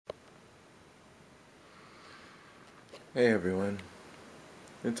Hey everyone.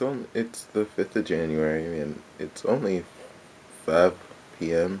 It's the 5th of January and it's only 5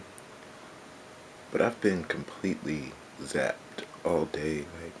 p.m. but I've been completely zapped all day.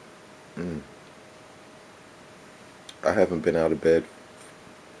 I haven't been out of bed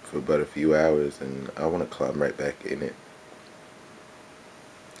for but a few hours and I want to climb right back in it.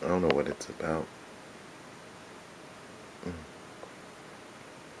 I don't know what it's about. Mm.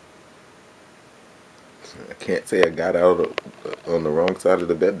 I can't say I got on the wrong side of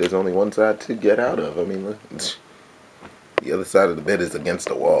the bed. There's only one side to get out of. I mean, look, the other side of the bed is against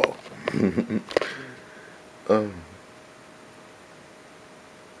the wall. um,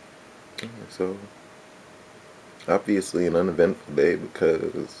 so obviously an uneventful day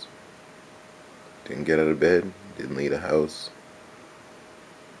because didn't get out of bed, didn't leave the house.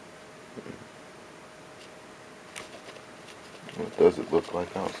 What does it look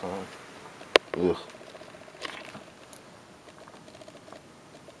like outside? Ugh.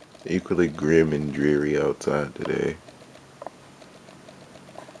 Equally grim and dreary outside today.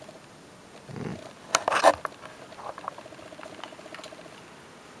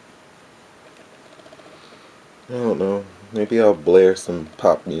 I don't know. Maybe I'll blare some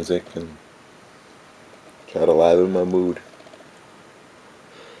pop music and try to liven my mood.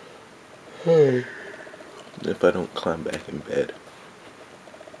 If I don't climb back in bed.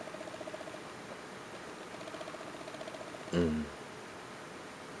 Mm.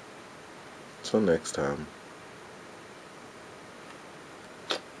 So next time,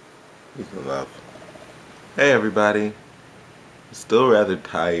 peace and love. Hey everybody. Still rather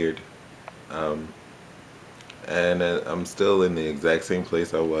tired. Um, and I'm still in the exact same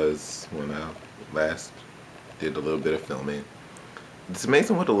place I was when I last did a little bit of filming. It's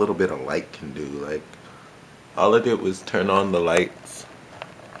amazing what a little bit of light can do. Like, all I did was turn on the lights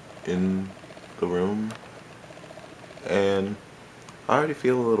in the room, and I already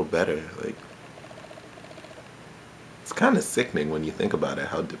feel a little better. Like, it's kind of sickening when you think about it,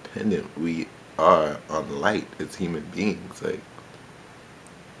 how dependent we are on light as human beings. Like,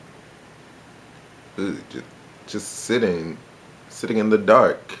 ugh, just sitting in the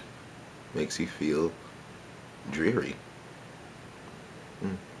dark makes you feel dreary.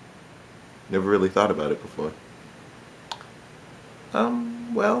 Never really thought about it before.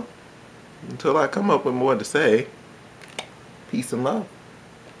 Well, until I come up with more to say, peace and love.